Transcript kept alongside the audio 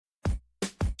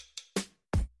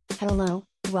Hello,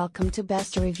 welcome to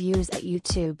Best Reviews at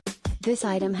YouTube. This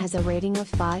item has a rating of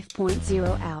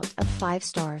 5.0 out of 5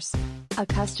 stars. A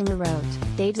customer wrote,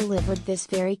 "They delivered this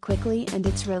very quickly and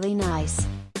it's really nice.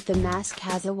 The mask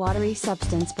has a watery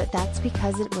substance, but that's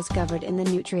because it was covered in the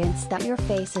nutrients that your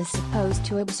face is supposed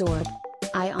to absorb.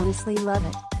 I honestly love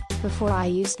it. Before I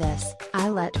use this, I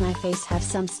let my face have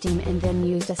some steam and then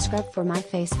used a scrub for my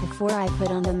face before I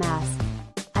put on the mask.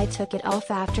 I took it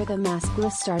off after the mask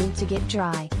was starting to get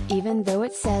dry. Even though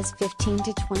it says 15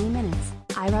 to 20 minutes,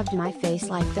 I rubbed my face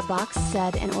like the box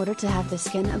said in order to have the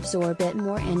skin absorb it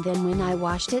more, and then when I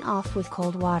washed it off with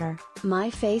cold water,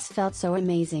 my face felt so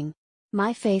amazing.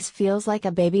 My face feels like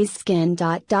a baby's skin.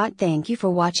 Thank you for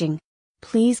watching.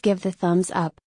 Please give the thumbs up.